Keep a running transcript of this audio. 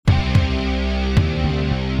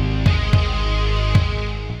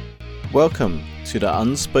Welcome to the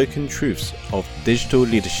unspoken truths of digital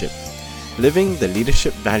leadership, living the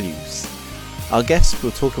leadership values. Our guests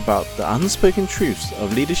will talk about the unspoken truths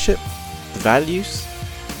of leadership, the values,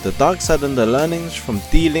 the dark side and the learnings from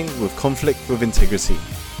dealing with conflict with integrity.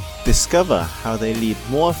 Discover how they lead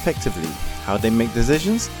more effectively, how they make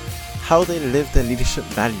decisions, how they live their leadership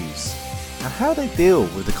values, and how they deal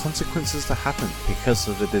with the consequences that happen because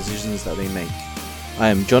of the decisions that they make. I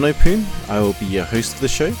am John Opoon. I will be your host of the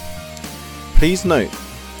show. Please note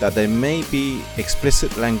that there may be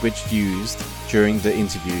explicit language used during the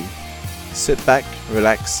interview. Sit back,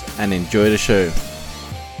 relax, and enjoy the show.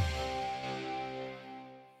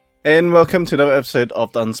 And welcome to another episode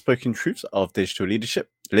of the Unspoken Truths of Digital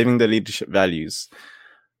Leadership, Living the Leadership Values,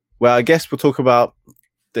 where our guests will talk about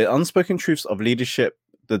the unspoken truths of leadership,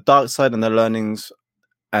 the dark side and the learnings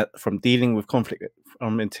from dealing with conflict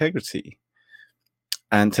from integrity.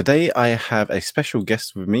 And today I have a special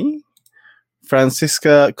guest with me,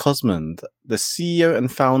 Franciska Cosmond, the CEO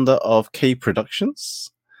and founder of K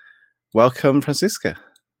Productions. Welcome, Franciska.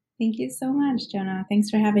 Thank you so much, Jonah.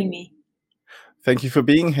 Thanks for having me. Thank you for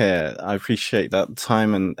being here. I appreciate that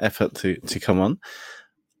time and effort to come on.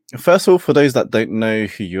 First of all, for those that don't know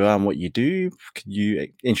who you are and what you do, could you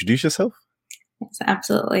introduce yourself? Yes,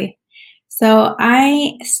 absolutely. So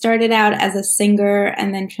I started out as a singer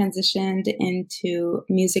and then transitioned into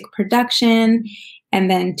music production. And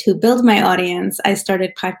then to build my audience, I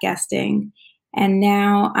started podcasting. And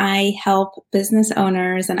now I help business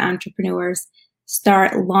owners and entrepreneurs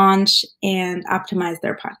start, launch, and optimize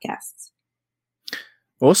their podcasts.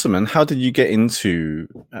 Awesome. And how did you get into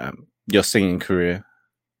your singing career?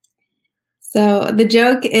 So the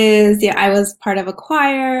joke is, I was part of a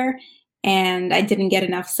choir and I didn't get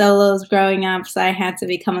enough solos growing up, so I had to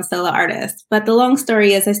become a solo artist. But the long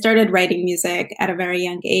story is I started writing music at a very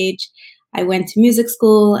young age. I went to music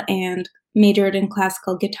school and majored in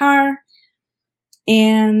classical guitar.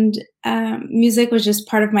 And music was just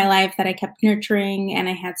part of my life that I kept nurturing, and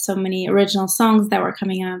I had so many original songs that were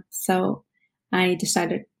coming up. So I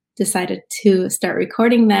decided to start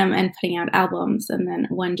recording them and putting out albums, and then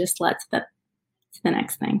one just led to the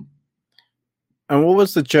next thing. And what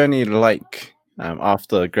was the journey like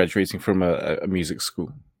after graduating from a music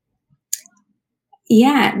school?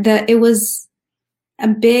 Yeah, it was a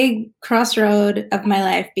big crossroad of my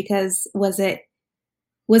life, because was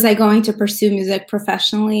I going to pursue music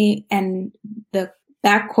professionally? And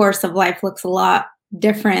that course of life looks a lot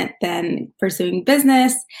different than pursuing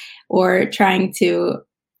business or trying to,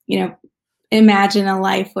 imagine a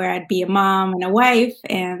life where I'd be a mom and a wife,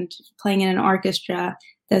 and playing in an orchestra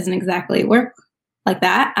doesn't exactly work like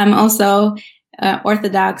that. I'm also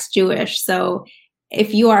Orthodox Jewish. So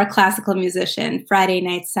if you are a classical musician, Friday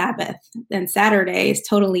night Sabbath, then Saturday is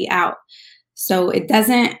totally out. So it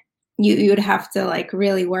doesn't, you would have to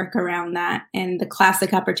really work around that. And the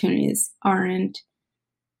classic opportunities aren't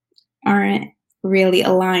really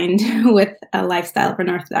aligned with a lifestyle for an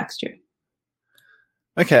Orthodox Jew.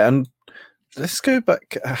 Okay, and let's go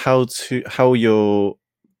back how your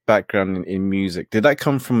background in music, did that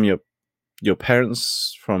come from your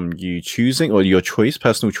parents, from you choosing, or your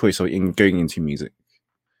personal choice, or in going into music?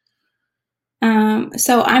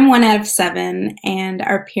 So I'm one out of 7, and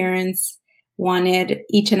our parents wanted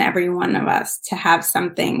each and every one of us to have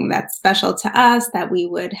something that's special to us, that we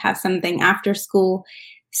would have something after school.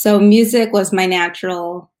 So music was my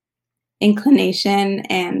natural inclination,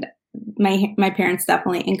 and my parents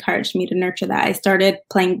definitely encouraged me to nurture that. I started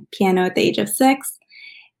playing piano at the age of 6,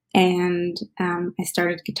 and I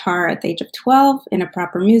started guitar at the age of 12 in a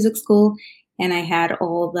proper music school. And I had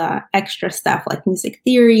all the extra stuff like music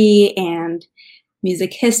theory and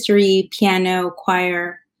music history, piano,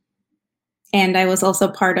 choir. And I was also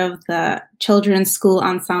part of the children's school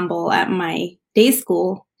ensemble at my day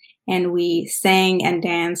school. And we sang and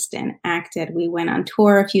danced and acted. We went on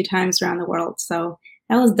tour a few times around the world. So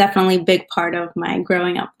that was definitely a big part of my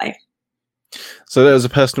growing up life. So there was a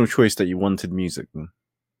personal choice that you wanted music?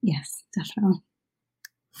 Yes, definitely.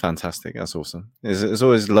 Fantastic. That's awesome. It's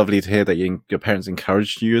always lovely to hear that your parents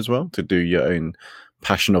encouraged you as well to do your own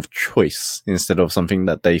passion of choice instead of something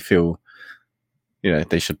that they feel,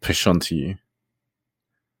 they should push onto you.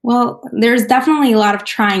 Well, there's definitely a lot of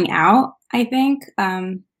trying out, I think,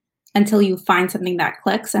 until you find something that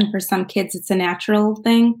clicks. And for some kids, it's a natural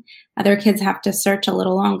thing. Other kids have to search a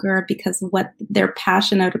little longer because what they're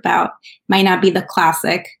passionate about might not be the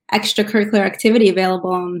classic extracurricular activity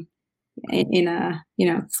available in a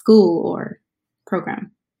school or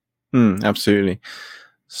program. Absolutely.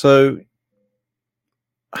 So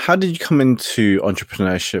how did you come into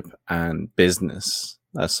entrepreneurship and business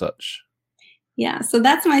as such? Yeah, so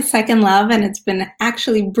that's my second love, and it's been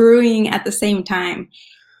actually brewing at the same time.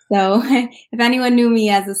 So if anyone knew me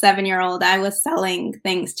as a 7-year-old, I was selling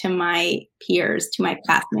things to my peers, to my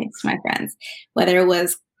classmates, to my friends, whether it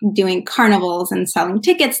was doing carnivals and selling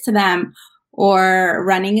tickets to them, or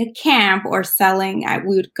running a camp, or selling.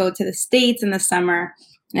 We would go to the States in the summer,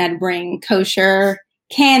 and I'd bring kosher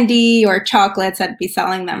candy or chocolates. I'd be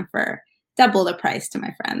selling them for double the price to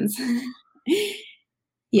my friends.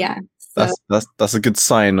 Yeah. So That's a good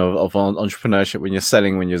sign of entrepreneurship when you're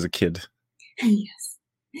selling when you're a kid. yes.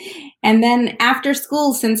 And then after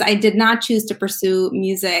school, since I did not choose to pursue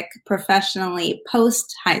music professionally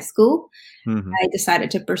post high school, I decided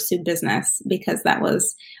to pursue business because that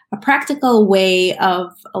was a practical way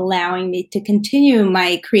of allowing me to continue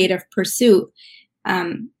my creative pursuit.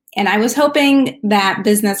 And I was hoping that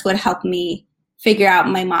business would help me figure out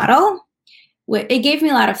my model. It gave me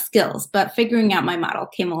a lot of skills, but figuring out my model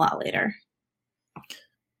came a lot later.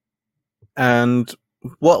 And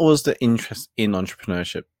what was the interest in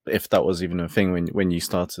entrepreneurship, if that was even a thing when you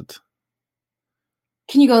started?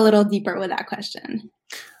 Can you go a little deeper with that question?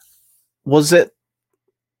 Was it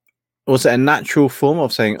a natural form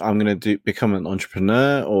of saying I'm going to become an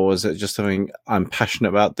entrepreneur, or was it just something I'm passionate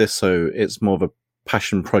about this, so it's more of a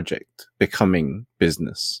passion project becoming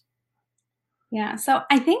business? Yeah, so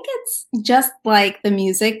I think it's just like the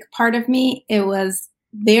music part of me. It was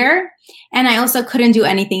there, and I also couldn't do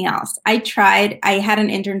anything else. I had an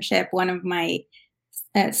internship one of my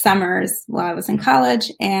summers while I was in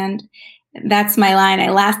college, and that's my line. I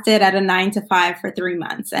lasted at a 9 to 5 for 3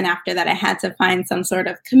 months. And after that, I had to find some sort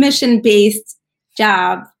of commission-based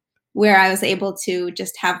job where I was able to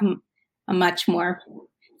just have a much more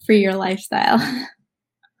freer lifestyle.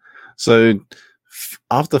 So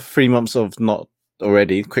after 3 months of not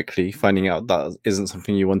already quickly finding out that isn't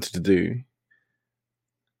something you wanted to do,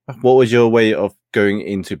 what was your way of going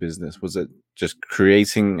into business? Was it just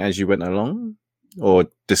creating as you went along, or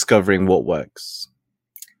discovering what works?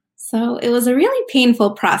 So it was a really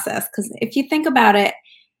painful process, because if you think about it,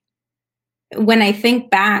 when I think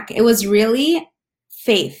back, it was really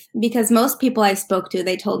faith, because most people I spoke to,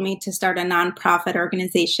 they told me to start a nonprofit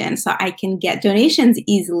organization so I can get donations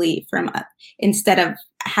easily from instead of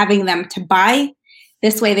having them to buy.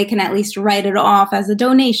 This way they can at least write it off as a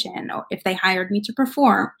donation, or if they hired me to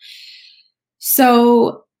perform.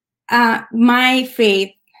 So my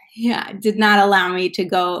faith did not allow me to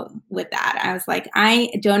go with that. I was like,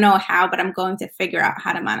 I don't know how, but I'm going to figure out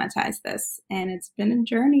how to monetize this. And it's been a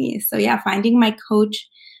journey. So finding my coach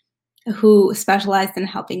who specialized in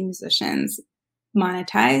helping musicians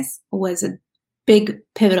monetize was a big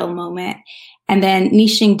pivotal moment. And then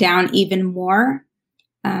niching down even more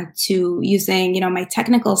to using, my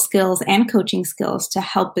technical skills and coaching skills to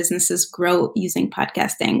help businesses grow using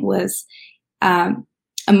podcasting was a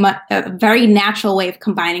very natural way of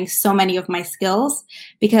combining so many of my skills,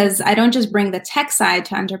 because I don't just bring the tech side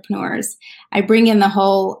to entrepreneurs. I bring in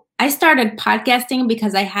I started podcasting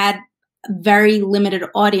because I had a very limited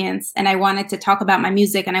audience, and I wanted to talk about my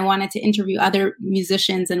music, and I wanted to interview other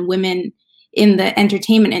musicians and women in the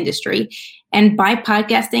entertainment industry. And by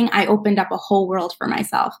podcasting, I opened up a whole world for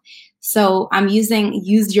myself. So I'm using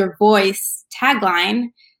use your voice tagline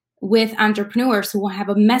with entrepreneurs who have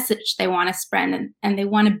a message they want to spread, and they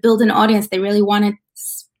want to build an audience. They really want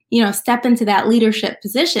to, step into that leadership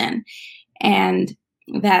position and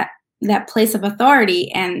that place of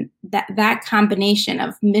authority, and that combination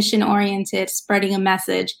of mission-oriented, spreading a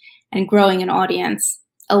message, and growing an audience,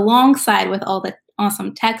 alongside with all the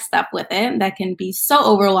awesome tech stuff with it that can be so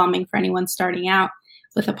overwhelming for anyone starting out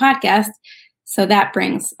with a podcast. So that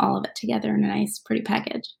brings all of it together in a nice, pretty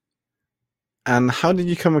package. And how did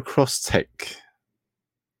you come across tech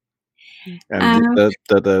and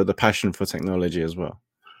the passion for technology as well?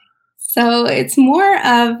 So it's more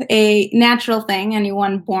of a natural thing.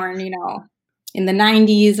 Anyone born, in the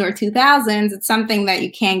 90s or 2000s, it's something that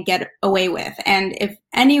you can't get away with. And if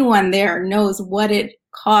anyone there knows what it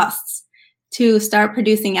costs to start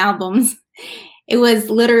producing albums, it was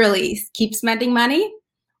literally keep spending money,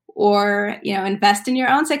 or, invest in your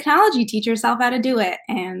own technology, teach yourself how to do it.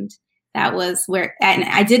 And that was where, and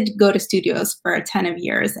I did go to studios for a ton of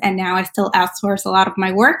years, and now I still outsource a lot of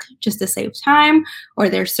my work just to save time, or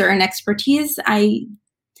there's certain expertise I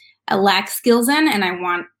lack skills in, and I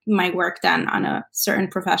want my work done on a certain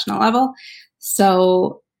professional level.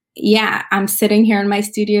 So I'm sitting here in my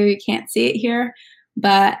studio. You can't see it here,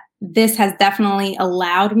 but this has definitely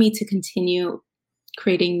allowed me to continue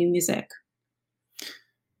creating new music.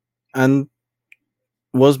 And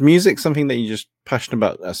was music something that you just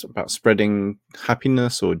passionate about spreading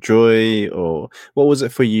happiness or joy, or what was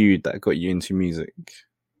it for you that got you into music?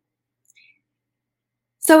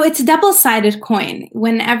 So it's a double-sided coin.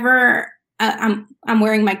 Whenever I'm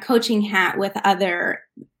wearing my coaching hat with other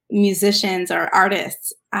musicians or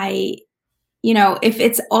artists, if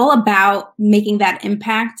it's all about making that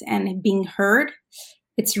impact and being heard,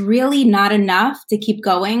 it's really not enough to keep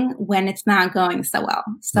going when it's not going so well.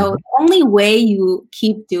 So the only way you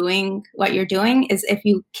keep doing what you're doing is if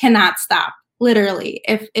you cannot stop. Literally,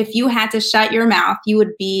 if you had to shut your mouth, you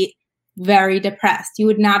would be very depressed. You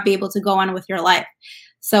would not be able to go on with your life.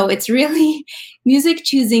 So it's really music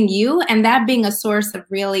choosing you, and that being a source of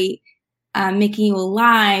really making you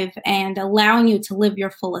alive and allowing you to live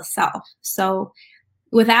your fullest self. So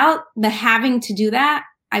without the having to do that,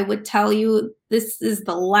 I would tell you this is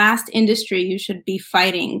the last industry you should be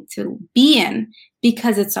fighting to be in,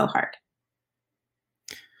 because it's so hard.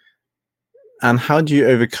 And how do you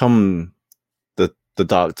overcome the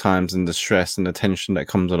dark times and the stress and the tension that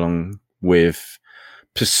comes along with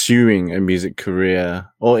pursuing a music career,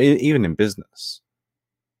 or even in business?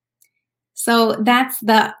 So that's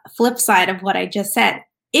the flip side of what I just said.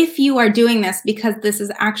 If you are doing this because this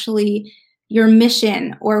is actually your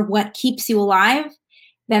mission or what keeps you alive,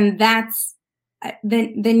 then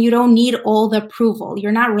then you don't need all the approval.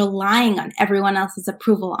 You're not relying on everyone else's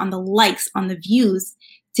approval, on the likes, on the views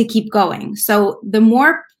to keep going. So the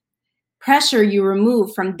more pressure you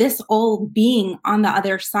remove from this all being on the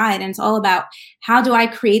other side, and it's all about, how do I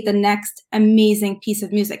create the next amazing piece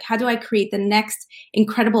of music? How do I create the next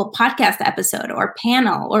incredible podcast episode or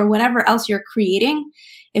panel or whatever else you're creating?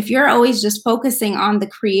 If you're always just focusing on the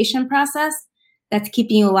creation process that's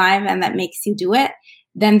keeping you alive and that makes you do it,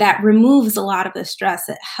 then that removes a lot of the stress.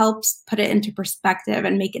 It helps put it into perspective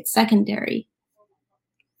and make it secondary.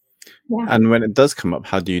 Yeah. And when it does come up,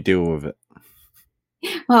 how do you deal with it?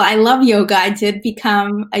 Well, I love yoga. I did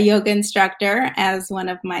become a yoga instructor as one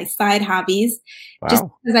of my side hobbies. Wow. Just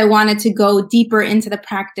because I wanted to go deeper into the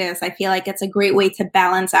practice. I feel like it's a great way to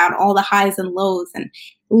balance out all the highs and lows. And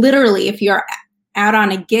literally, if you're out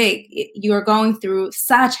on a gig, you're going through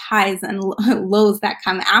such highs and lows that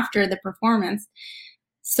come after the performance.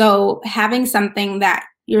 So having something that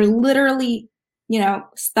you're literally,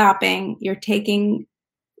 stopping, you're taking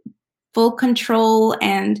full control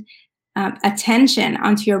and attention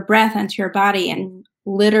onto your breath, onto your body, and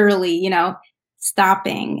literally,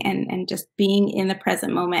 stopping and just being in the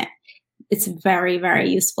present moment. It's a very, very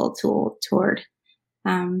useful tool toward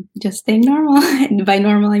just staying normal. And by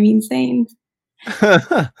normal, I mean sane.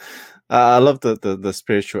 I love the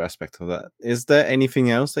spiritual aspect of that. Is there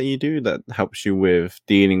anything else that you do that helps you with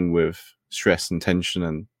dealing with stress and tension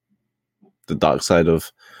and the dark side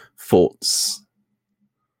of thoughts?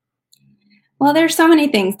 Well, there's so many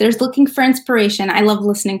things. There's looking for inspiration. I love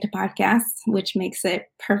listening to podcasts, which makes it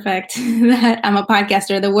perfect that I'm a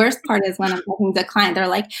podcaster. The worst part is when I'm talking to a client, they're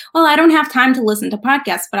like, well, I don't have time to listen to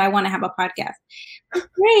podcasts, but I want to have a podcast.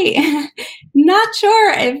 Great. Not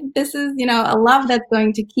sure if this is, a love that's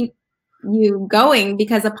going to keep you going,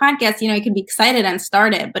 because a podcast, you can be excited and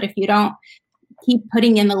start it, but if you don't keep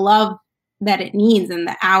putting in the love that it needs and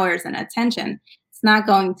the hours and attention, it's not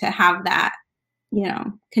going to have that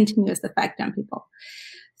continuous effect on people.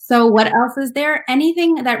 So what else is there?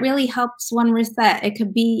 Anything that really helps one reset. It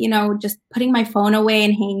could be, just putting my phone away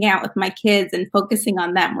and hanging out with my kids and focusing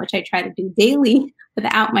on them, which I try to do daily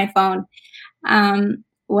without my phone.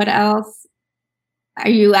 What else are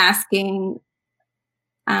you asking?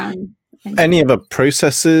 Any other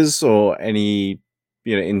processes or any,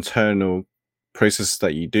 internal processes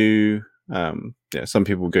that you do? Some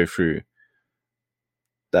people go through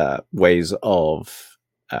the ways of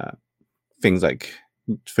things like,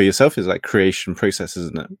 for yourself, is like creation process,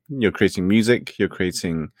 isn't it? You're creating music, you're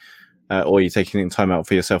creating, or you're taking time out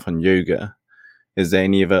for yourself on yoga. Is there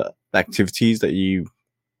any other activities that you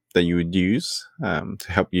would use to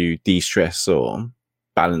help you de-stress or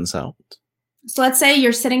balance out? So let's say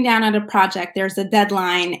you're sitting down at a project, there's a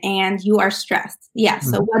deadline, and you are stressed. Yeah.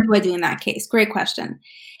 So what do I do in that case? Great question.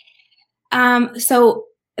 So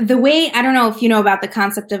the way, I don't know if you know about the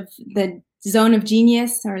concept of the zone of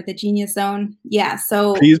genius or the genius zone. Yeah.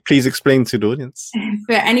 So please explain to the audience.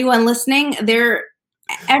 For anyone listening,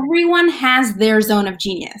 everyone has their zone of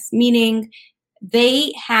genius, meaning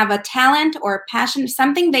they have a talent or a passion,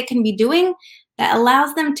 something they can be doing that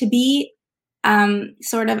allows them to be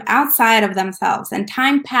sort of outside of themselves, and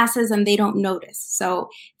time passes and they don't notice. So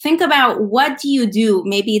think about, what do you do?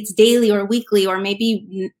 Maybe it's daily or weekly, or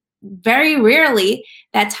maybe very rarely,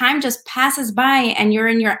 that time just passes by and you're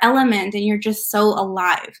in your element and you're just so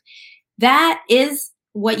alive. That is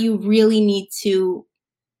what you really need to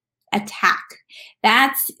attack.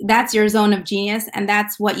 That's your zone of genius, and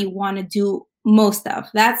that's what you want to do most of.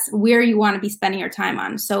 That's where you want to be spending your time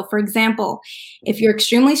on. So for example, if you're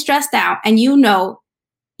extremely stressed out and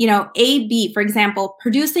A, B, for example,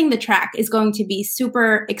 producing the track is going to be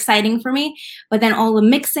super exciting for me, but then all the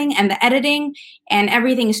mixing and the editing and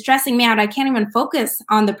everything is stressing me out. I can't even focus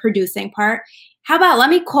on the producing part. How about let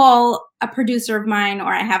me call a producer of mine,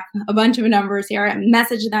 or I have a bunch of numbers here, and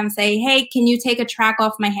message them, say, hey, can you take a track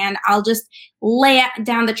off my hand? I'll just lay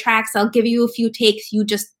down the tracks. I'll give you a few takes. You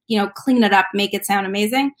just, clean it up, make it sound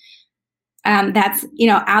amazing. That's,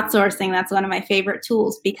 outsourcing. That's one of my favorite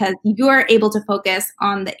tools, because you're able to focus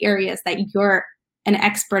on the areas that you're an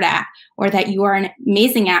expert at, or that you are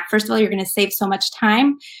amazing at. First of all, you're going to save so much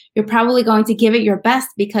time. You're probably going to give it your best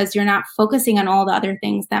because you're not focusing on all the other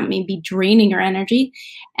things that may be draining your energy.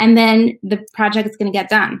 And then the project is going to get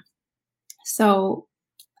done. So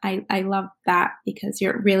I love that, because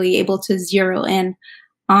you're really able to zero in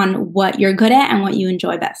on what you're good at and what you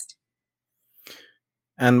enjoy best.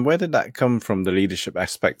 And where did that come from, the leadership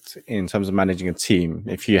aspect in terms of managing a team,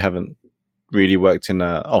 if you haven't really worked in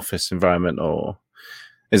an office environment? Or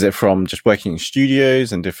is it from just working in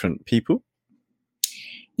studios and different people?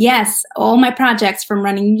 Yes, all my projects, from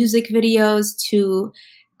running music videos to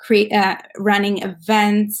running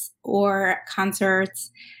events or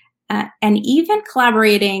concerts, and even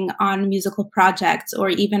collaborating on musical projects or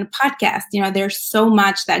even podcasts. There's so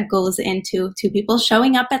much that goes into two people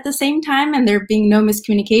showing up at the same time and there being no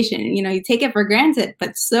miscommunication. You take it for granted,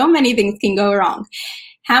 but so many things can go wrong.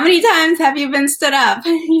 How many times have you been stood up?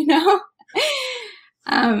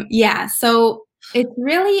 So it's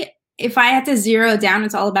really, if I had to zero down,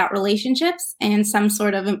 it's all about relationships and some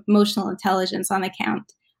sort of emotional intelligence on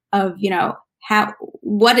account of,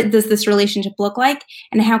 what does this relationship look like,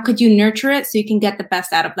 and how could you nurture it so you can get the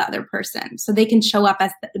best out of the other person, so they can show up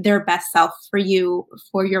as their best self for you,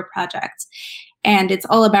 for your project. And it's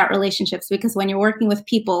all about relationships, because when you're working with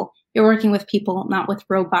people, not with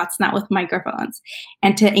robots, not with microphones,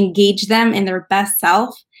 and to engage them in their best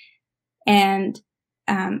self. And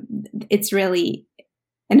it's really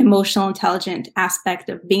an emotional, intelligent aspect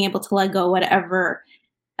of being able to let go whatever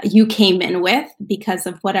you came in with because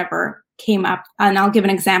of whatever came up. And I'll give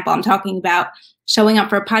an example. I'm talking about showing up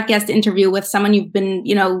for a podcast interview with someone you've been,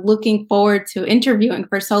 looking forward to interviewing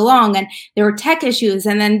for so long, and there were tech issues,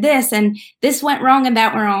 and then this went wrong and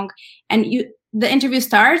that went wrong. And the interview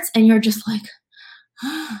starts and you're just like,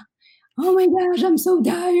 oh my gosh, I'm so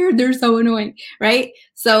tired. They're so annoying, right?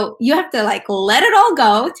 So you have to let it all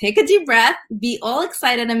go, take a deep breath, be all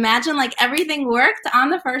excited, imagine everything worked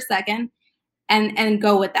on the first second, and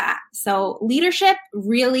go with that. So leadership,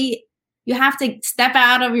 really, you have to step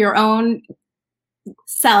out of your own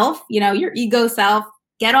self, your ego self,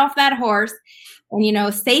 get off that horse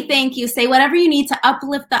and, say thank you, say whatever you need to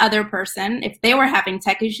uplift the other person. If they were having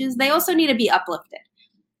tech issues, they also need to be uplifted.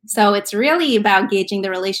 So it's really about gauging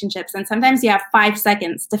the relationships. And sometimes you have 5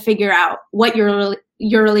 seconds to figure out what your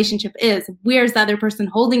relationship is. Where's the other person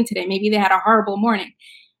holding today? Maybe they had a horrible morning,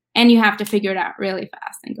 and you have to figure it out really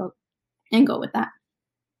fast and go with that.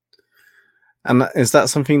 And is that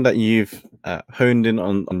something that you've honed in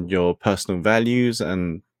on your personal values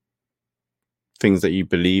and things that you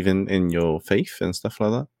believe in your faith and stuff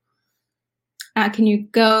like that? Can you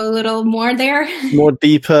go a little more there? More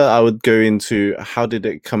deeper, I would go into how did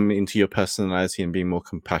it come into your personality and being more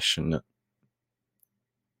compassionate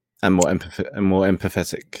and more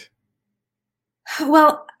empathetic?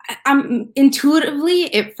 Well, intuitively,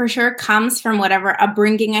 it for sure comes from whatever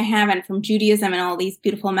upbringing I have and from Judaism and all these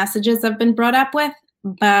beautiful messages I've been brought up with.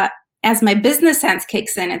 But as my business sense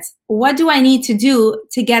kicks in, it's what do I need to do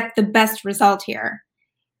to get the best result here?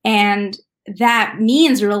 And that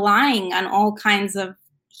means relying on all kinds of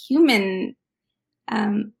human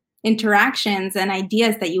interactions and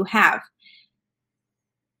ideas that you have.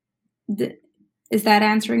 Is that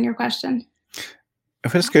answering your question?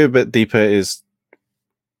 If let's go a bit deeper, is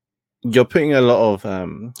you're putting a lot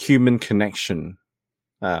of human connection,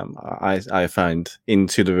 I find,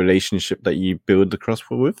 into the relationship that you build across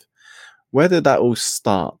with. Where did that all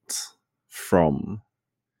start from?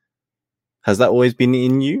 Has that always been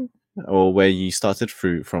in you, or where you started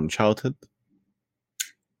from childhood?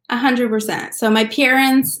 100%. So my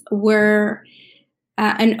parents were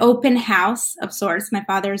an open house of sorts. My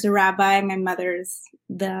father's a rabbi. My mother's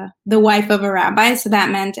the wife of a rabbi. So that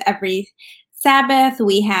meant every Sabbath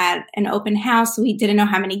we had an open house. We didn't know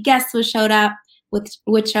how many guests would show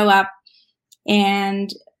up,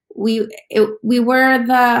 and we were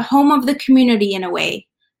the home of the community in a way.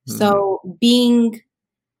 Mm-hmm. So being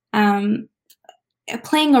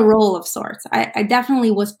playing a role of sorts. I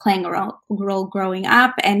definitely was playing a role growing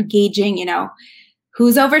up and gauging,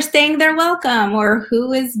 who's overstaying their welcome or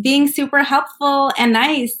who is being super helpful and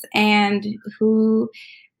nice, and who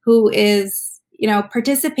is,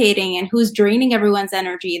 participating and who's draining everyone's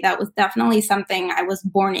energy. That was definitely something I was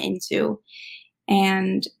born into.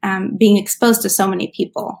 And being exposed to so many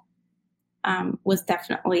people was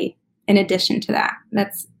definitely in addition to that.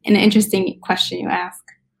 That's an interesting question you ask.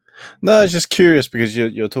 No, I was just curious because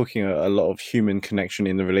you're talking a lot of human connection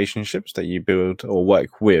in the relationships that you build or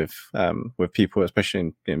work with people,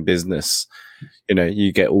 especially in business.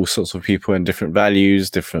 You get all sorts of people and different values,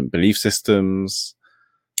 different belief systems.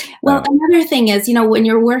 Well, another thing is, when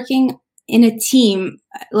you're working in a team,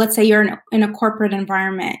 let's say you're in a corporate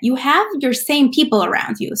environment, you have your same people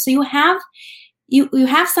around you. So you have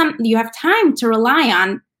time to rely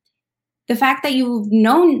on the fact that you've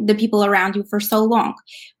known the people around you for so long.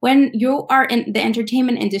 When you are in the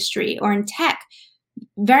entertainment industry or in tech,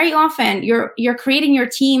 very often you're creating your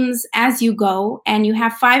teams as you go, and you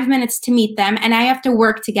have 5 minutes to meet them, and I have to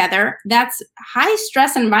work together. That's high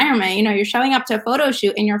stress environment. You're showing up to a photo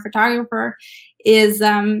shoot and your photographer is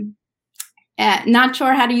not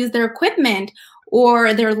sure how to use their equipment,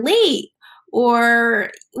 or they're late,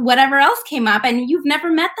 or whatever else came up, and you've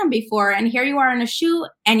never met them before, and here you are in a shoot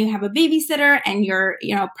and you have a babysitter and you're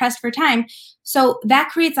pressed for time. So that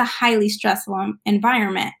creates a highly stressful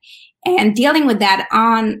environment, and dealing with that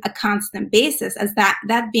on a constant basis, as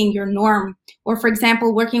that being your norm. Or for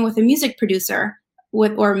example, working with a music producer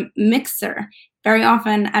or mixer. Very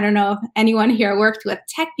often, I don't know if anyone here worked with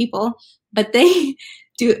tech people, but they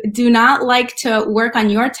do not like to work on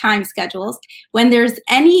your time schedules. When there are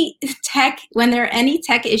any tech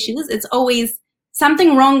issues, it's always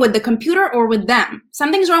something wrong with the computer or with them.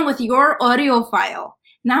 Something's wrong with your audio file,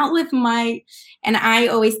 not with my. And I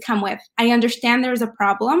always come with, I understand there's a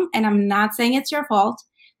problem, and I'm not saying it's your fault,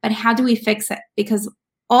 but how do we fix it? Because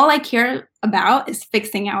all I care about is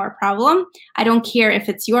fixing our problem. I don't care if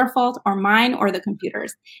it's your fault or mine or the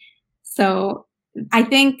computer's. So I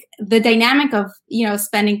think the dynamic of,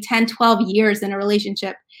 spending 10, 12 years in a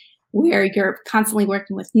relationship where you're constantly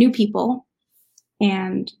working with new people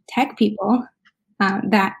and tech people,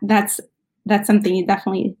 that's something you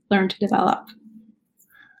definitely learn to develop.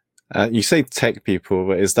 You say tech people,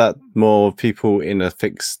 but is that more people in a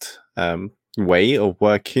fixed way of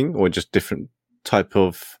working, or just different type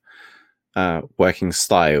of working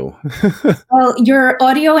style? Well, your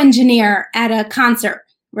audio engineer at a concert,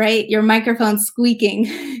 right? Your microphone squeaking.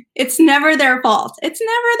 It's never their fault. Who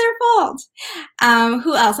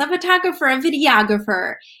else? A photographer, a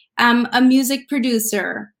videographer, a music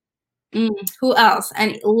producer. Who else?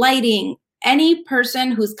 And lighting. Any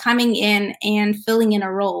person who's coming in and filling in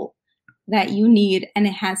a role that you need, and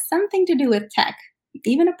it has something to do with tech.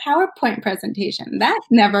 Even a PowerPoint presentation, that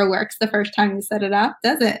never works the first time you set it up,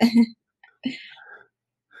 does it?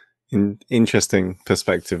 Interesting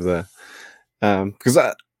perspective there, because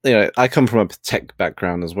I come from a tech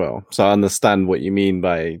background as well, so I understand what you mean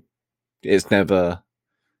by it's never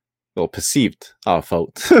or perceived our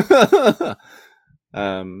fault.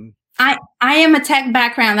 I am a tech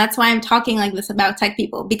background. That's why I'm talking like this about tech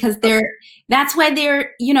people, because that's why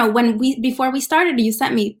they're, before we started, you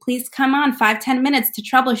sent me, please come on 5-10 minutes to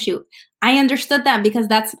troubleshoot. I understood that because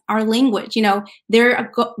that's our language. There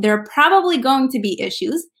are probably going to be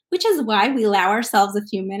issues, which is why we allow ourselves a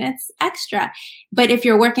few minutes extra. But if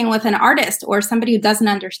you're working with an artist or somebody who doesn't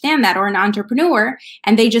understand that, or an entrepreneur,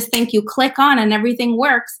 and they just think you click on and everything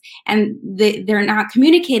works, and they're not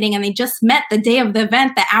communicating, and they just met the day of the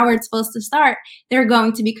event, the hour it's supposed to start, there are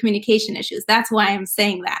going to be communication issues. That's why I'm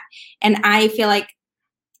saying that. And I feel like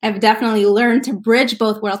I've definitely learned to bridge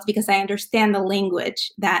both worlds, because I understand the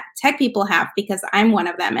language that tech people have, because I'm one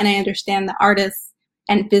of them, and I understand the artists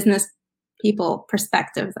and business people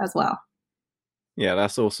perspectives as well. Yeah,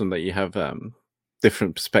 that's awesome that you have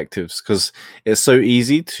different perspectives, because it's so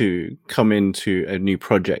easy to come into a new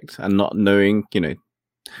project and not knowing, the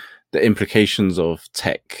implications of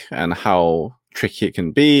tech and how tricky it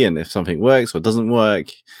can be, and if something works or doesn't work,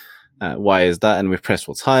 why is that, and we press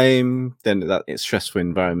for time, then that it's stressful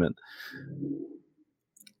environment.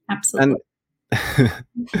 Absolutely. And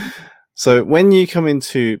so when you come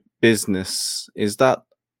into business, is that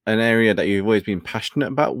an area that you've always been passionate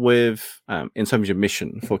about with, in terms of your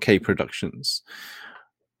mission for K Productions?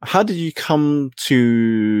 How did you come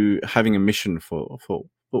to having a mission for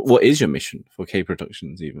what is your mission for K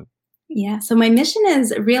Productions even? Yeah. So my mission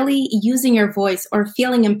is really using your voice or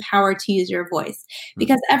feeling empowered to use your voice Mm.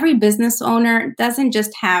 because every business owner doesn't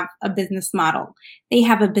just have a business model. They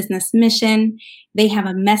have a business mission. They have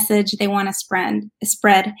a message they want to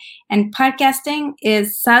spread. And podcasting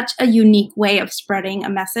is such a unique way of spreading a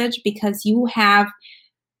message because you have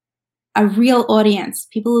a real audience,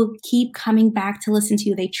 people who keep coming back to listen to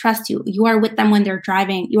you. They trust you. You are with them when they're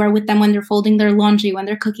driving. You are with them when they're folding their laundry, when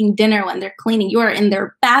they're cooking dinner, when they're cleaning. You are in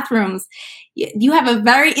their bathrooms. You have a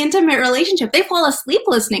very intimate relationship. They fall asleep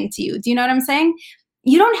listening to you. Do you know what I'm saying?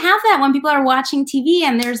 You don't have that when people are watching TV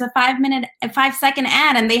and there's a 5-second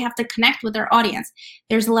ad and they have to connect with their audience.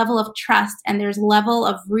 There's a level of trust and there's a level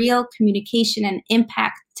of real communication and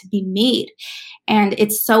impact to be made. And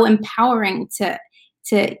it's so empowering to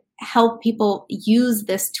help people use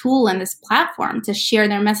this tool and this platform to share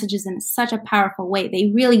their messages in such a powerful way.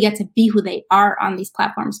 They really get to be who they are on these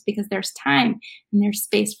platforms because there's time and there's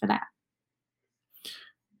space for that.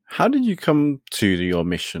 How did you come to your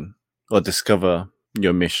mission or discover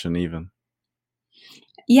your mission even?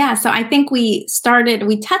 Yeah, so I think we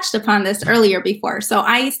touched upon this earlier before. So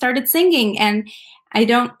I started singing, and I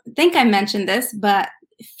don't think I mentioned this, but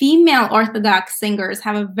female Orthodox singers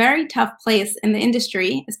have a very tough place in the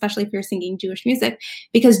industry, especially if you're singing Jewish music,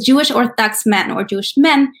 because Jewish Orthodox men or Jewish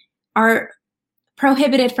men are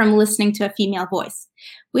prohibited from listening to a female voice,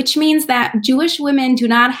 which means that Jewish women do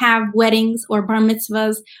not have weddings or bar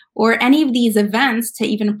mitzvahs or any of these events to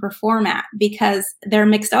even perform at because they're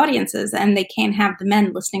mixed audiences and they can't have the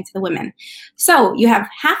men listening to the women. So you have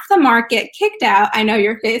half the market kicked out. I know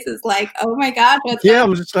your face is like, oh my God. Yeah,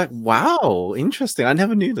 I'm just like, wow, interesting. I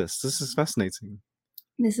never knew this. This is fascinating.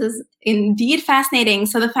 This is indeed fascinating.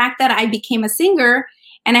 So the fact that I became a singer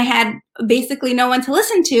and I had basically no one to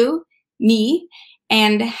listen to, me,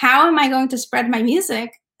 and how am I going to spread my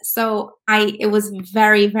music? So it was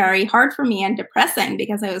very, very hard for me and depressing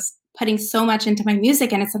because I was putting so much into my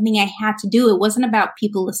music and it's something I had to do. It wasn't about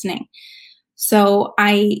people listening. So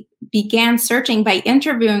I began searching by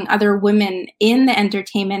interviewing other women in the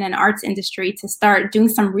entertainment and arts industry to start doing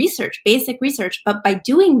some research, basic research. But by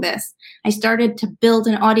doing this, I started to build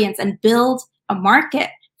an audience and build a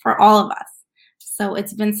market for all of us. So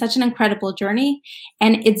it's been such an incredible journey.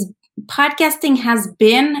 And podcasting has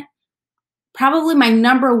been probably my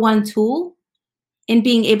number one tool in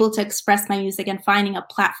being able to express my music and finding a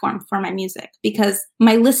platform for my music because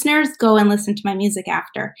my listeners go and listen to my music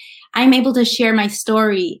after. I'm able to share my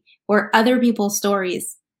story or other people's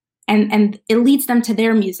stories and it leads them to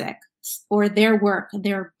their music or their work,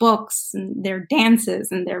 their books and their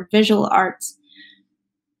dances and their visual arts.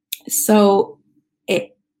 So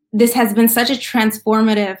this has been such a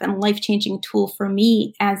transformative and life-changing tool for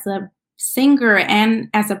me as a singer and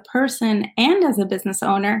as a person and as a business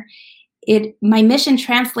owner. My mission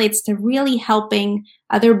translates to really helping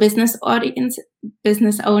other business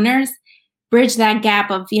owners bridge that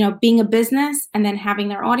gap of, being a business and then having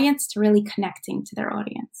their audience to really connecting to their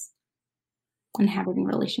audience and having a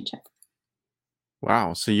relationship.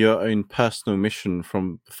 Wow. So your own personal mission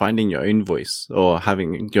from finding your own voice or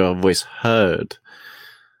having your voice heard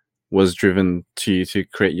was driven to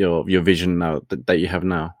create your vision now that you have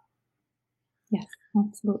now. Yes,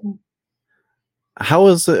 absolutely. How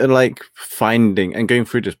was it like finding and going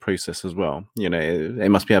through this process as well? It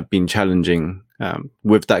must have been challenging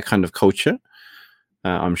with that kind of culture.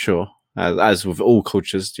 I'm sure, as with all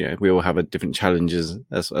cultures, we all have different challenges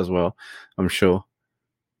as well. I'm sure.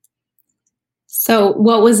 So,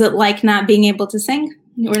 what was it like not being able to sing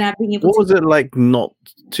or not being able? What was it like not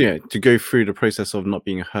to go through the process of not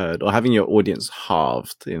being heard or having your audience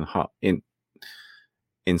halved in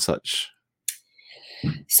such?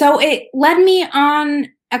 So it led me on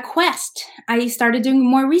a quest. I started doing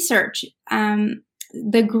more research.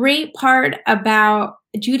 The great part about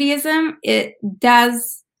Judaism, it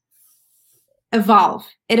does evolve.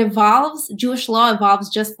 It evolves. Jewish law evolves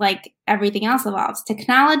just like everything else evolves.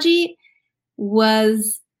 Technology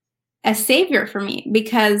was a savior for me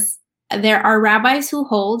because there are rabbis who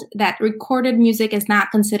hold that recorded music is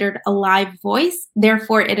not considered a live voice.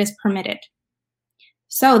 Therefore, it is permitted.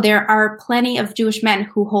 So there are plenty of Jewish men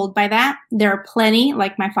who hold by that. There are plenty,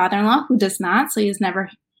 like my father-in-law, who does not. So he's never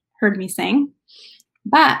heard me sing.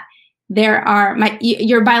 But there are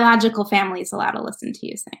your biological family is allowed to listen to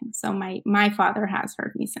you sing. So my father has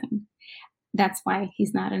heard me sing. That's why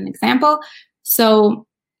he's not an example. So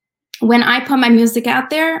when I put my music out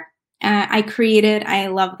there, I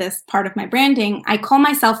love this part of my branding. I call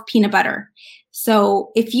myself peanut butter.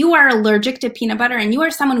 So if you are allergic to peanut butter and you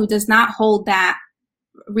are someone who does not hold that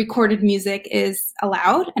recorded music is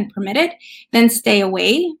allowed and permitted, then stay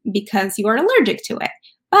away because you are allergic to it.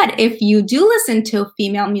 But if you do listen to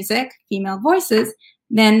female music, female voices,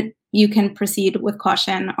 then you can proceed with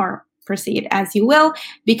caution or proceed as you will,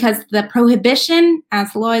 because the prohibition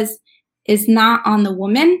as law is not on the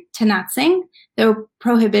woman to not sing. The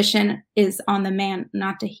prohibition is on the man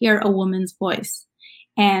not to hear a woman's voice.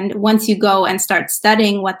 And once you go and start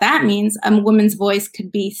studying what that means, a woman's voice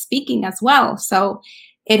could be speaking as well. So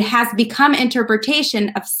it has become interpretation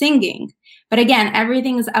of singing. But again,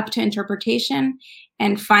 everything is up to interpretation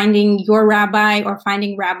and finding your rabbi or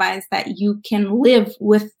finding rabbis that you can live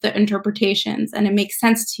with the interpretations and it makes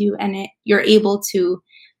sense to you and you're able to,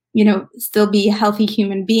 still be a healthy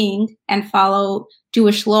human being and follow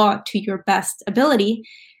Jewish law to your best ability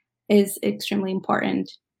is extremely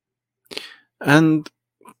important. And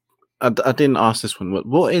I didn't ask this one.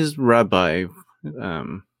 What is rabbi?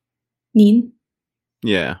 Mean?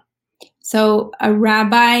 Yeah. So a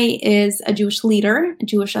rabbi is a Jewish leader, a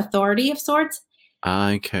Jewish authority of sorts.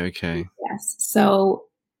 Okay. Yes. So,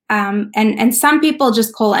 and some people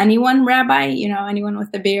just call anyone rabbi, anyone with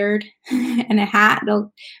a beard and a hat.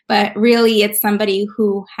 But really, it's somebody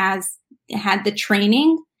who has had the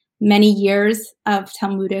training, many years of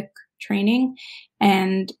Talmudic training,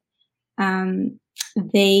 and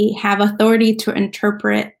they have authority to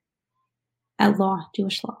interpret a law,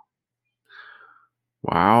 Jewish law.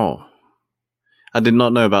 Wow. I did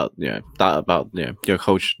not know about your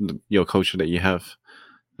culture that you have,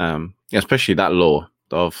 especially that law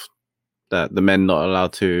of that the men not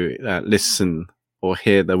allowed to listen or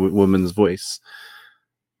hear the woman's voice.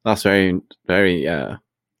 That's very, very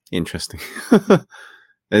interesting.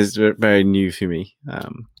 It's very new for me,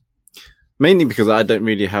 mainly because I don't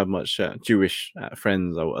really have much Jewish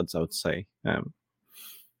friends. I would say,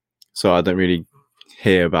 so I don't really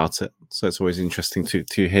hear about it. So it's always interesting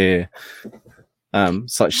to hear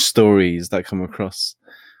such stories that come across.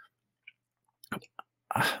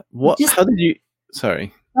 How did you?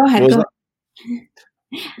 Sorry. Go ahead.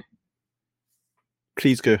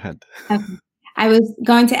 Please go ahead. Okay. I was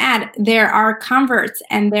going to add, there are converts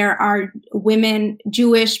and there are women,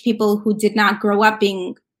 Jewish people who did not grow up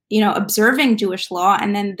being, observing Jewish law,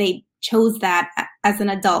 and then they chose that as an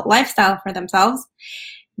adult lifestyle for themselves.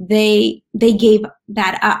 They gave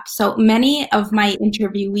that up. So many of my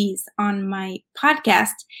interviewees on my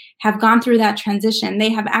podcast have gone through that transition. They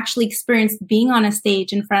have actually experienced being on a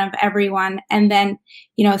stage in front of everyone and then,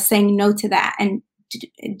 saying no to that. And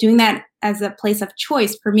doing that as a place of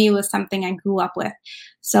choice for me was something I grew up with.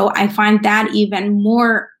 So I find that even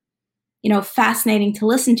more, fascinating to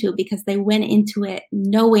listen to because they went into it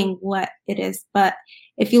knowing what it is. But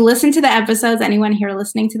if you listen to the episodes, anyone here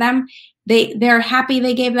listening to them, they're happy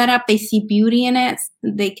they gave that up. They see beauty in it.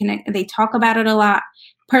 They talk about it a lot.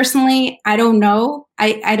 Personally, I don't know.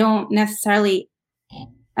 I don't necessarily,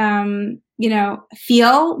 feel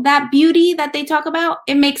that beauty that they talk about.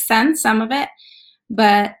 It makes sense, some of it,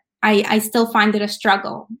 but I still find it a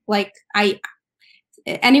struggle. Like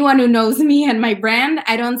anyone who knows me and my brand,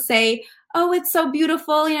 I don't say, oh, it's so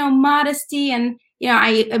beautiful, modesty. And,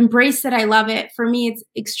 I embrace it. I love it. For me, it's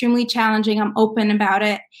extremely challenging. I'm open about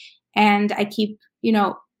it. And I keep,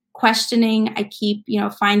 questioning. I keep,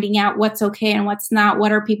 finding out what's okay and what's not.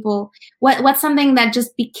 What are people, what's something that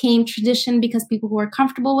just became tradition because people were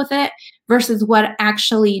comfortable with it versus what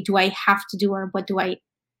actually do I have to do or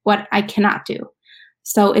what I cannot do.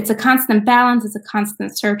 So it's a constant balance. It's a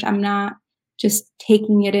constant search. I'm not just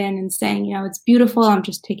taking it in and saying, it's beautiful. I'm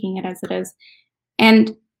just taking it as it is.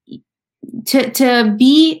 And to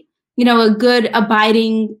be, a good,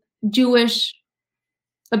 abiding, Jewish,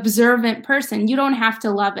 observant person, you don't have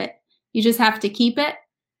to love it. You just have to keep it.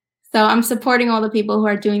 So I'm supporting all the people who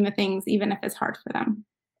are doing the things, even if it's hard for them.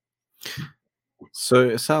 So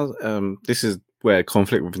it sounds, this is where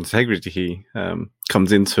conflict with integrity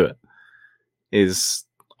comes into it.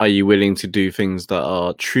 Are you willing to do things that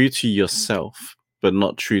are true to yourself, but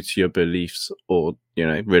not true to your beliefs or,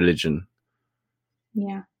 religion?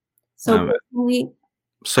 Yeah. So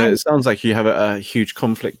it sounds like you have a huge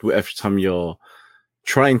conflict with every time you're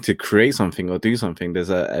trying to create something or do something. There's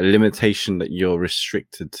a limitation that you're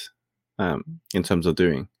restricted in terms of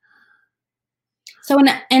doing. So in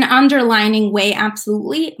an underlining way,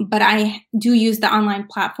 absolutely. But I do use the online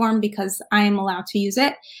platform because I am allowed to use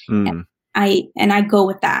it. And I go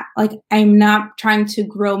with that. Like, I'm not trying to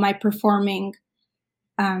grow my performing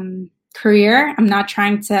career. I'm not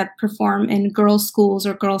trying to perform in girls' schools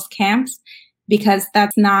or girls' camps because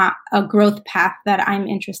that's not a growth path that I'm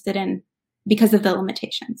interested in because of the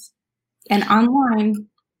limitations. And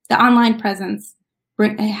the online presence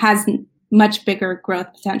has much bigger growth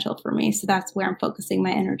potential for me. So that's where I'm focusing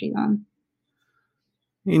my energy on.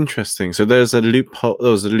 Interesting. So there's a loophole.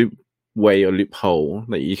 There's a loop way or loophole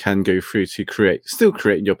that you can go through to still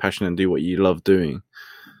create your passion and do what you love doing.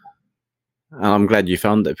 And I'm glad you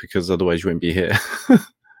found it, because otherwise you wouldn't be here.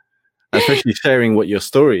 Especially sharing what your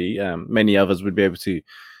story, many others would be able to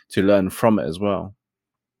learn from it as well.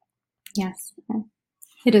 Yes,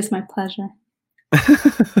 it is my pleasure.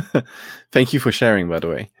 Thank you for sharing, by the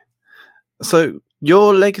way. So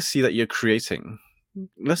your legacy that you're creating,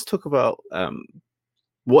 let's talk about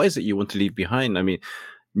what is it you want to leave behind? I mean,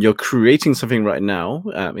 you're creating something right now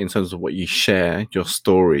in terms of what you share, your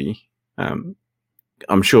story.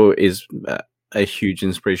 I'm sure is a huge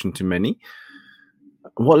inspiration to many.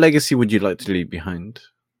 What legacy would you like to leave behind?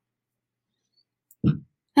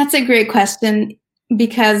 That's a great question,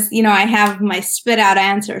 because, I have my spit out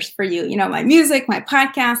answers for you, my music, my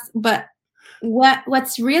podcast, but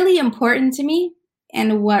what's really important to me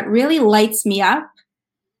and what really lights me up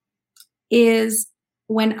is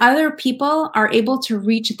when other people are able to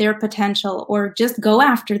reach their potential or just go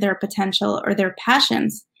after their potential or their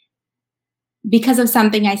passions because of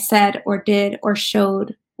something I said or did or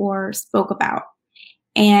showed or spoke about.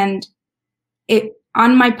 And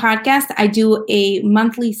on my podcast, I do a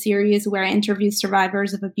monthly series where I interview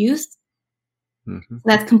survivors of abuse. Mm-hmm.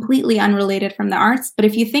 That's completely unrelated from the arts. But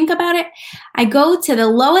if you think about it, I go to the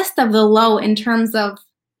lowest of the low in terms of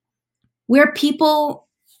where people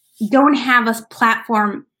don't have a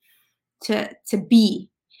platform to be.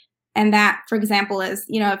 And that, for example, is,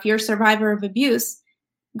 if you're a survivor of abuse,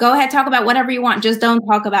 go ahead, talk about whatever you want. Just don't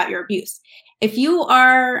talk about your abuse. If you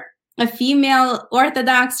are a female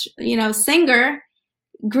Orthodox, singer,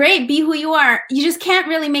 great, be who you are. You just can't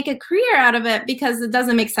really make a career out of it because it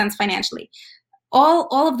doesn't make sense financially. All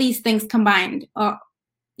of these things combined,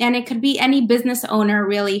 and it could be any business owner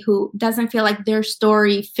really who doesn't feel like their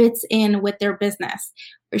story fits in with their business,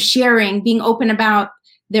 or sharing, being open about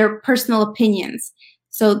their personal opinions.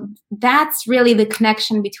 So that's really the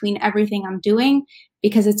connection between everything I'm doing,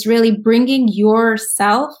 because it's really bringing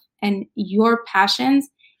yourself and your passions,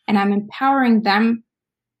 and I'm empowering them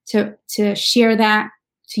to share that,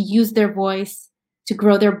 to use their voice, to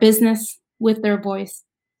grow their business with their voice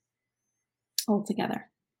altogether.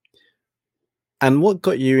 And what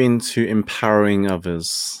got you into empowering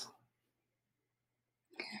others?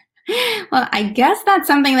 Well, I guess that's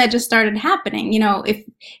something that just started happening.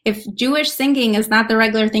 If Jewish singing is not the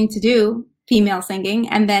regular thing to do, female singing,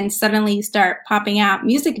 and then suddenly you start popping out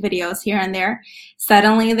music videos here and there,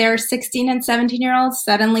 suddenly there are 16 and 17-year-olds,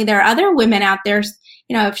 suddenly there are other women out there,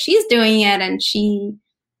 if she's doing it and she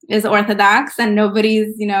is Orthodox and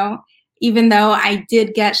nobody's, even though I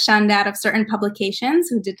did get shunned out of certain publications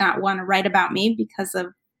who did not want to write about me because of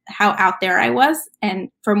how out there I was. And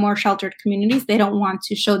for more sheltered communities, they don't want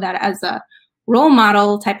to show that as a role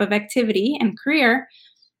model type of activity and career.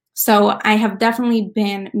 So I have definitely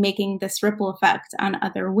been making this ripple effect on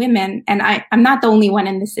other women. And I'm not the only one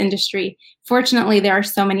in this industry. Fortunately, there are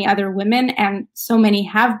so many other women, and so many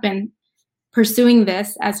have been pursuing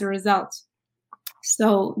this as a result.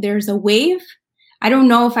 So there's a wave. I don't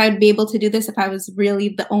know if I would be able to do this if I was really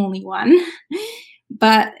the only one,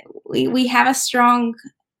 but we have a strong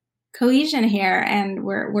cohesion here, and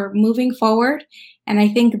we're moving forward. And I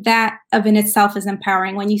think that of in itself is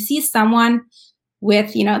empowering. When you see someone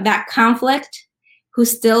with, that conflict who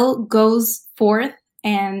still goes forth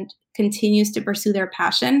and continues to pursue their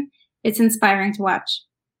passion, it's inspiring to watch.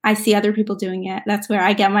 I see other people doing it. That's where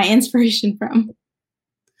I get my inspiration from.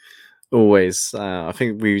 Always. I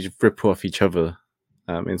think we ripple off each other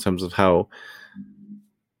in terms of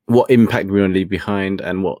what impact we want to leave behind,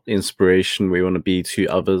 and what inspiration we want to be to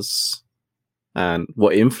others, and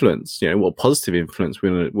what influence, what positive influence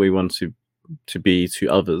we want to be to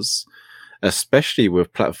others, especially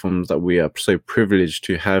with platforms that we are so privileged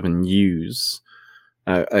to have and use,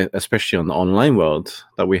 especially on the online world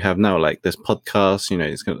that we have now, like this podcast.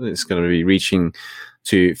 It's going to be reaching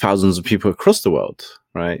to thousands of people across the world,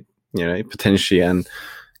 right? Potentially, and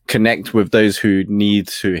connect with those who need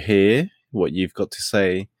to hear what you've got to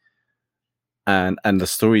say, and the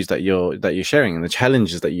stories that you're sharing, and the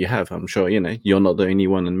challenges that you have. I'm sure you're not the only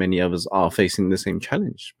one, and many others are facing the same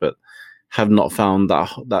challenge, but have not found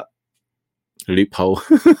that loophole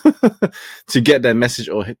to get their message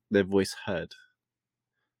or their voice heard.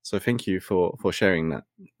 So thank you for sharing that.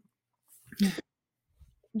 Yeah,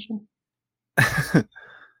 for sure.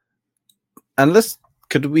 And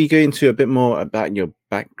could we go into a bit more about your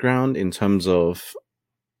background in terms of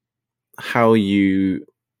how you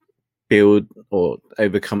build or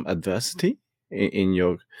overcome adversity in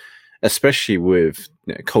your, especially with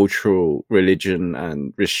cultural, religion,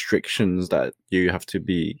 and restrictions that you have to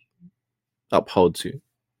be upheld to?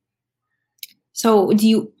 So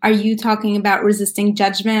are you talking about resisting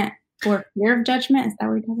judgment or fear of judgment? Is that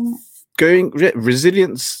what you're talking about?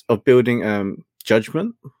 Resilience of building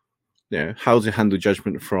judgment. How to handle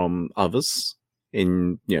judgment from others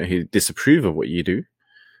who disapprove of what you do,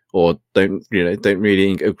 or don't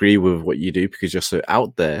really agree with what you do because you're so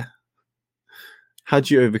out there. How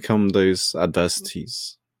do you overcome those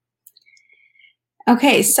adversities?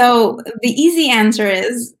 Okay, so the easy answer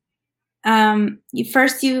is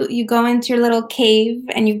you go into your little cave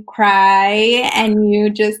and you cry and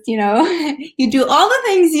you just, you do all the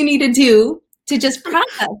things you need to do to just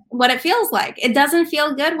process what it feels like. It doesn't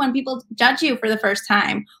feel good when people judge you for the first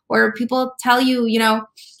time, or people tell you,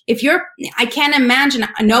 I can't imagine,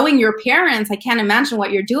 knowing your parents, I can't imagine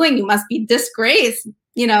what you're doing. You must be disgraced,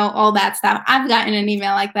 all that stuff. I've gotten an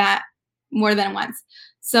email like that more than once.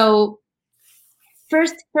 So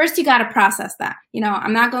First, you got to process that.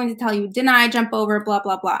 I'm not going to tell you, deny, jump over, blah,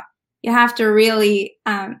 blah, blah. You have to really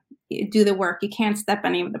do the work. You can't step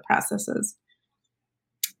any of the processes.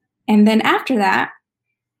 And then after that,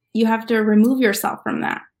 you have to remove yourself from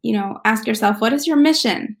that. Ask yourself, what is your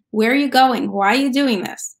mission? Where are you going? Why are you doing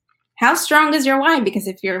this? How strong is your why? Because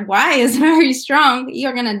if your why is very strong,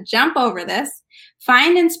 you're going to jump over this.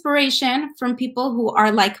 Find inspiration from people who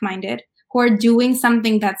are like-minded, who are doing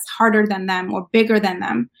something that's harder than them or bigger than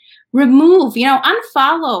them. Remove,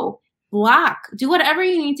 unfollow, block, do whatever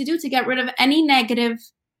you need to do to get rid of any negative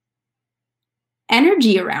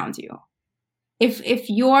energy around you. If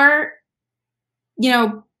your,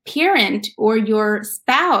 parent or your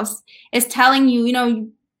spouse is telling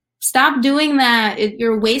you, stop doing that,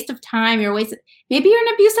 you're a waste of time, maybe you're in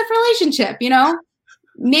an abusive relationship,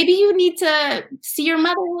 maybe you need to see your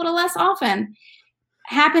mother a little less often.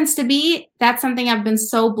 Happens to be, that's something I've been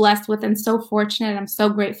so blessed with and so fortunate. I'm so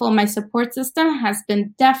grateful. My support system has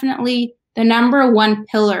been definitely the number one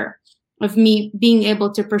pillar of me being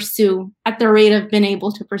able to pursue at the rate I've been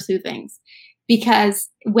able to pursue things. Because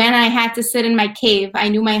when I had to sit in my cave, I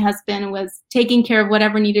knew my husband was taking care of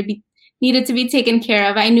whatever needed to be taken care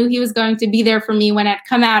of. I knew he was going to be there for me when I'd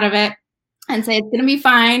come out of it and say, it's going to be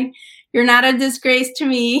fine. You're not a disgrace to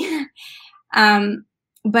me.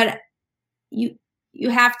 But you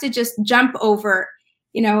have to just jump over,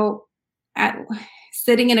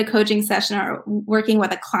 sitting in a coaching session or working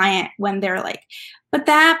with a client when they're like, but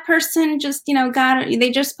that person just, they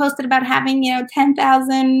just posted about having,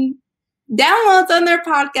 10,000 downloads on their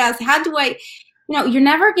podcast. How do I, you're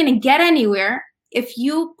never going to get anywhere if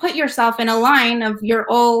you put yourself in a line of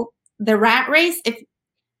the rat race. If,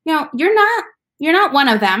 you're not one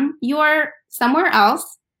of them, you're somewhere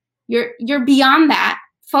else. You're beyond that.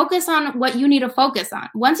 Focus on what you need to focus on.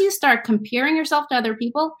 Once you start comparing yourself to other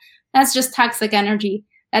people, that's just toxic energy.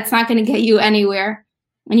 That's not going to get you anywhere.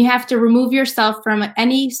 And you have to remove yourself from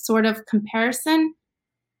any sort of comparison.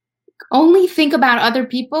 Only think about other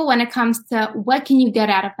people when it comes to what can you get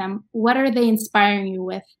out of them? What are they inspiring you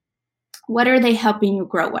with? What are they helping you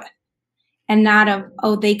grow with? And not of,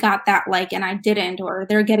 oh, they got that like and I didn't, or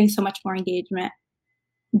they're getting so much more engagement.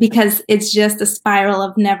 Because it's just a spiral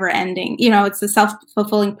of never ending. It's a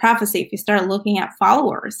self-fulfilling prophecy. If you start looking at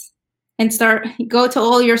followers and go to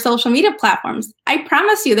all your social media platforms, I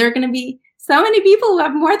promise you there are going to be so many people who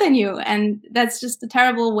have more than you. And that's just a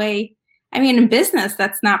terrible way. In business,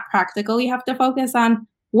 that's not practical. You have to focus on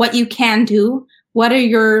what you can do. What are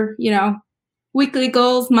your, weekly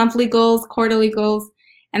goals, monthly goals, quarterly goals.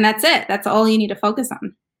 And that's it. That's all you need to focus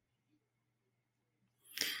on.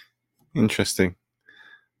 Interesting.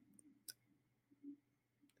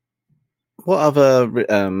 What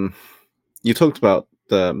other, you talked about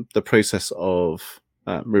the process of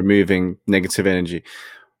removing negative energy.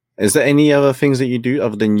 Is there any other things that you do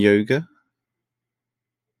other than yoga?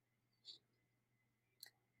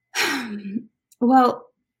 Well,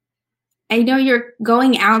 I know you're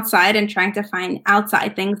going outside and trying to find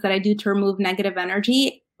outside things that I do to remove negative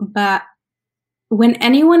energy, but when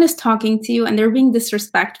anyone is talking to you and they're being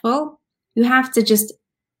disrespectful, you have to just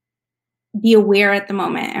be aware at the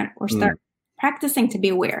moment or start practicing to be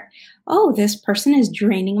aware. Oh, this person is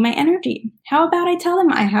draining my energy. How about I tell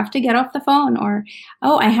them I have to get off the phone? Or,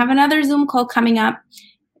 oh, I have another Zoom call coming up.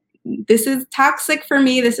 This is toxic for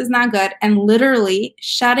me. This is not good. And literally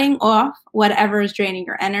shutting off whatever is draining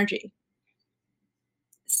your energy.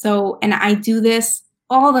 So, and I do this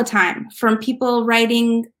all the time from people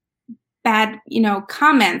writing bad,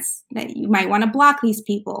 comments that you might want to block these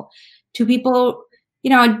people, to people,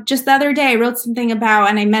 just the other day I wrote something about,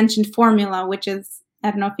 and I mentioned formula, which is,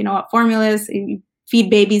 I don't know if you know what formula is. You feed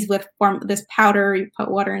babies with this powder, you put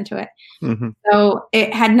water into it. Mm-hmm. So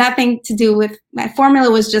it had nothing to do with, my formula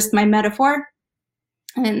was just my metaphor.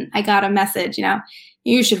 And I got a message,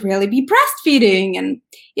 you should really be breastfeeding. And,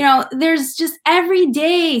 there's just every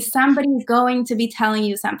day somebody's going to be telling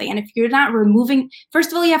you something. And if you're not removing,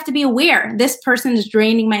 first of all, you have to be aware this person is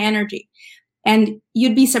draining my energy. And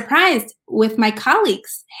you'd be surprised with my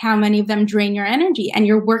colleagues how many of them drain your energy. And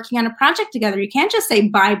you're working on a project together. You can't just say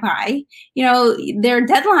bye-bye. There are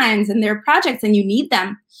deadlines and there are projects and you need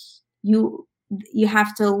them. You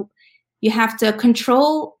have to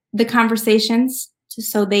control the conversations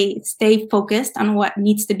so they stay focused on what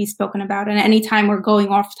needs to be spoken about. And anytime we're going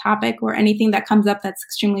off topic or anything that comes up that's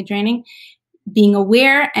extremely draining, being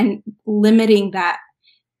aware and limiting that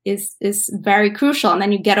is very crucial. And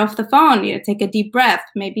then you get off the phone, take a deep breath,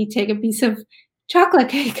 maybe take a piece of chocolate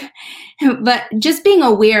cake. But just being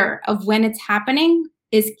aware of when it's happening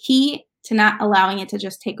is key to not allowing it to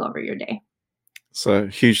just take over your day. So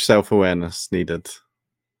huge self-awareness needed.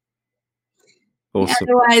 Awesome.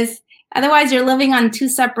 Otherwise you're living on two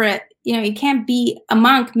separate, you can't be a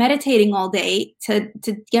monk meditating all day to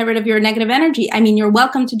get rid of your negative energy. I mean, you're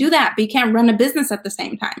welcome to do that, but you can't run a business at the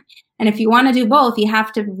same time. And if you want to do both, you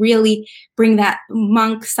have to really bring that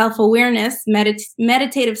monk self-awareness,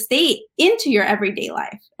 meditative state into your everyday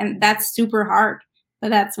life. And that's super hard, but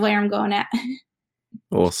that's where I'm going at.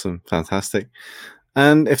 Awesome. Fantastic.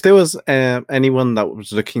 And if there was anyone that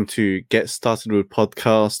was looking to get started with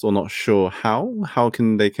podcast or not sure how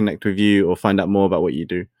can they connect with you or find out more about what you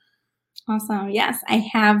do? Awesome. Yes, I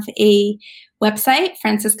have a website,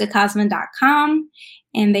 franciskacosman.com,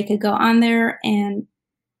 and they could go on there and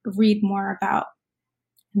read more about,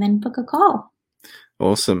 and then book a call.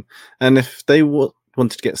 Awesome. And if they wanted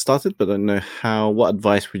to get started but don't know how, what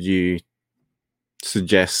advice would you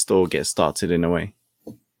suggest or get started in a way?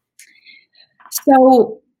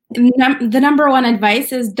 So the number one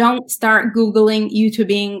advice is don't start Googling,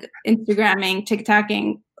 YouTubing, Instagramming,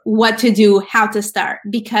 TikToking what to do, how to start,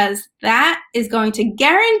 because that is going to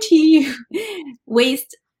guarantee you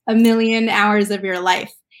waste 1 million hours of your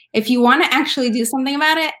life. If you want to actually do something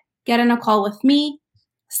about it, get on a call with me,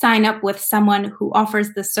 sign up with someone who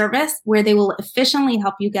offers the service where they will efficiently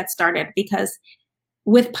help you get started. Because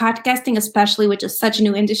with podcasting, especially, which is such a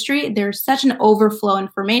new industry, there's such an overflow of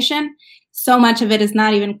information. So much of it is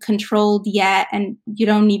not even controlled yet, and you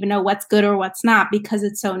don't even know what's good or what's not because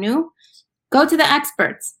it's so new. Go to the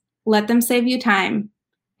experts, let them save you time,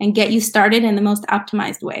 and get you started in the most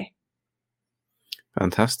optimized way.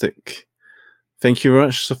 Fantastic. Thank you very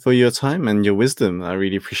much for your time and your wisdom. I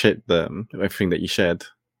really appreciate everything that you shared.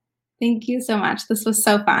 Thank you so much. This was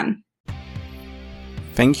so fun.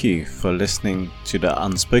 Thank you for listening to the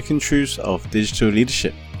Unspoken Truths of Digital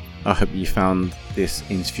Leadership. I hope you found this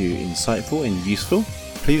interview insightful and useful.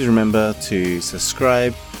 Please remember to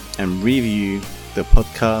subscribe and review the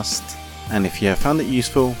podcast. And if you have found it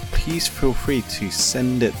useful, please feel free to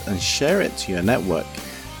send it and share it to your network,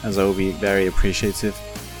 as I will be very appreciative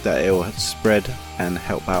that it will spread and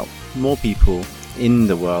help out more people in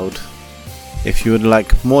the world. If you would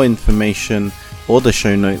like more information or the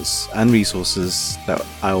show notes and resources that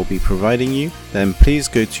I will be providing you, then please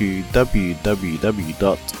go to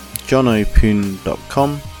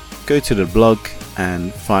www.johnopun.com, go to the blog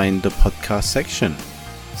and find the podcast section.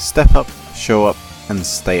 Step up, show up, and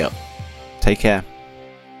stay up. Take care.